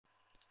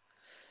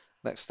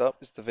Next up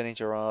is the Vinny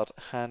Gerrard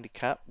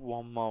Handicap,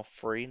 1 mile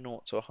free,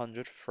 0 to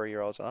 100,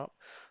 3-year-olds and up.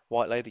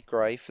 White Lady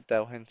Grey for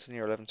Del Hinton,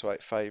 your 11 to 8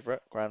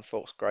 favourite. Grand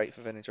Forks Great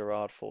for Vinny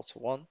Gerrard, 4 to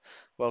 1.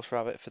 Welsh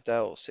Rabbit for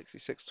Del,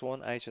 66 to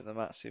 1. Agent the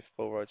Matsu for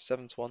Bull Road,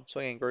 7 to 1.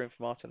 Swinging Groom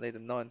for Martin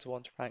Needham, 9 to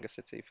 1. Trapanga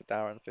City for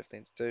Darren,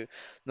 15 to 2.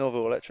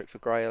 Norville Electric for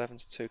Grey, 11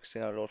 to 2.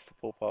 Casino Lord for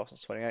Paul Parsons,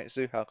 28.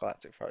 Zuhal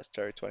Galactic for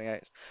Cherry,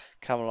 28.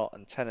 Camelot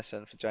and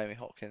Tennyson for Jamie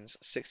Hopkins,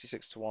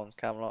 66 to 1.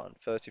 Camelot and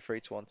 33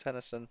 to 1.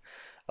 Tennyson.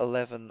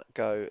 11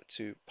 go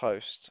to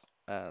post,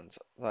 and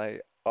they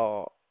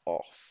are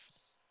off.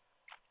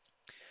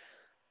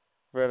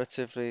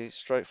 Relatively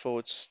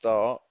straightforward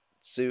start.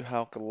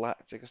 Zuhal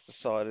Galactic has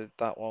decided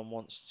that one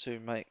wants to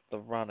make the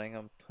running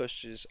and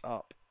pushes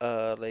up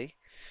early.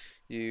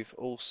 You've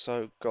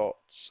also got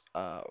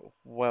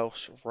Welsh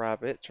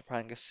Rabbit,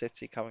 Trapanga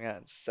City coming out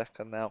in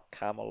second now,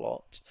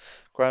 Camelot.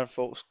 Grand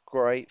Forks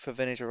Great for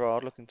Vinny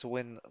Gerrard, looking to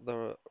win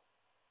the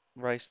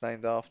race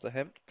named after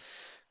him.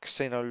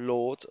 Casino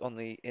Lord on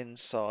the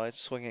inside,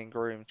 Swinging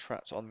Groom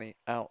trapped on the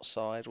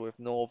outside with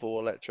Norval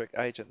Electric,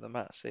 Agent the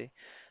Matsy,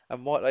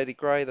 and White Lady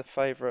Grey, the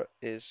favourite,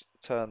 is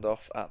turned off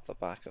at the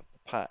back of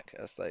the pack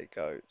as they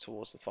go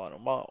towards the final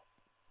mile.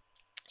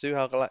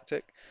 Zuhal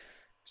Galactic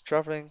is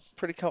travelling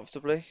pretty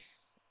comfortably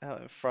out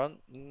in front,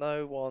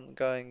 no one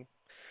going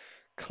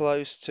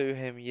close to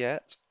him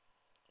yet,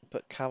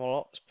 but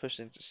Camelot is pushed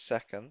into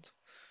second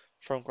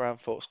from Grand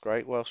Forks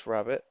Great. Welsh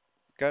Rabbit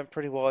going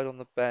pretty wide on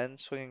the bend,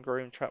 Swinging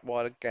Groom trapped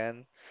wide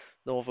again.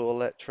 Norville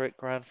Electric,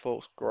 Grand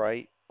Forks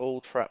Great,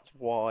 all trapped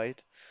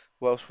wide.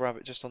 Welsh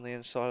Rabbit just on the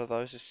inside of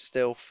those is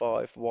still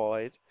 5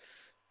 wide.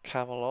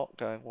 Camelot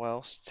going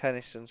well.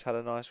 Tennyson's had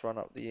a nice run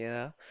up the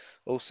inner.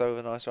 Also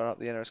a nice run up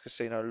the inner is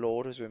Casino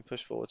Lord, who's been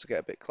pushed forward to get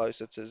a bit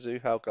closer to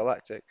Zuhal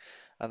Galactic.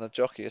 And the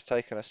jockey has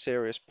taken a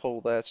serious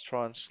pull there to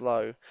try and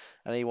slow,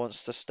 and he wants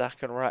to stack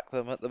and rack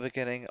them at the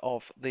beginning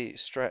of the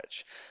stretch.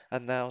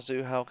 And now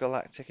Zuhal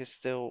Galactic is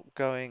still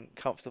going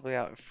comfortably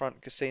out in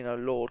front. Casino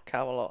Lord,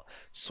 Camelot,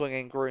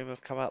 Swinging Groom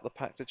have come out the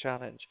pack to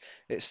challenge.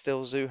 It's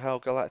still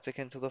Zuhal Galactic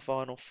into the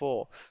final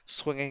 4.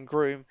 Swinging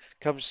Groom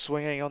comes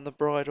swinging on the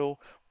bridle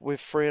with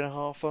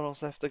 3.5 funnels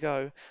left to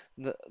go.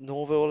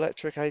 Norville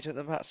Electric, Agent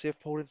the Matsy have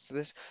pulled into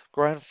this.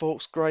 Grand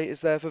Forks Great is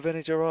there for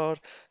Vinny Gerrard.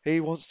 He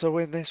wants to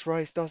win this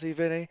race, does he,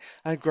 Vinny?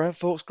 And Grand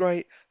Forks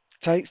Great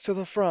takes to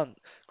the front.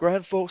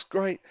 Grand Forks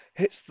Great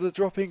hits the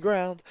dropping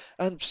ground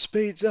and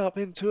speeds up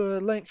into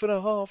a 1.5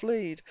 length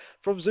lead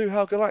from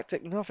Zuhal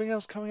Galactic. Nothing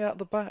else coming out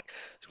the back.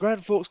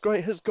 Grand Forks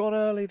Great has gone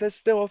early. There's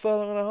still a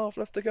 1.5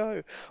 left to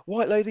go.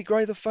 White Lady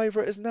Grey, the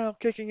favourite, is now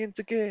kicking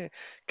into gear.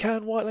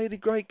 Can White Lady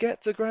Grey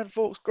get to Grand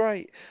Forks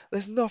Great?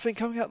 There's nothing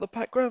coming out the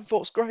pack. Grand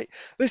Forks Great,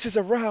 this is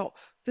a rout.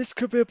 This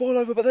could be a ball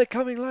over, but they're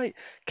coming late.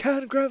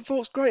 Can Grand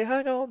Forks Great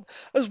hang on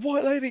as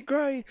White Lady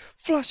Grey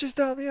flashes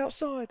down the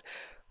outside?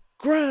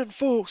 Grand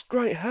Forks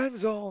Great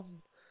hangs on.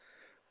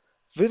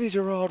 Vinny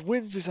Gerrard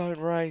wins his own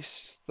race.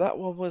 That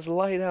one was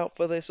laid out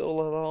for this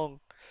all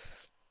along.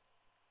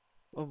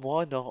 And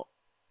why not?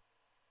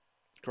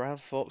 Grand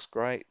Forks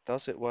Great does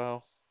it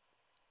well.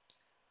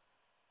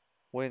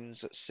 Wins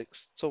at 6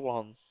 to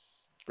 1.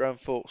 Grand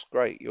Forks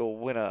Great, your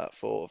winner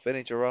for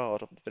Vinny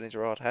Gerrard on the Vinny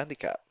Gerrard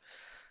Handicap.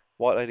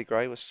 White Lady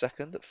Grey was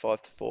second at 5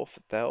 to 4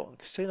 for Dell, and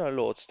Casino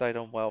Lord stayed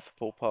on well for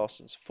Paul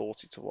Parsons,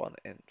 40 to 1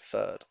 in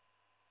third.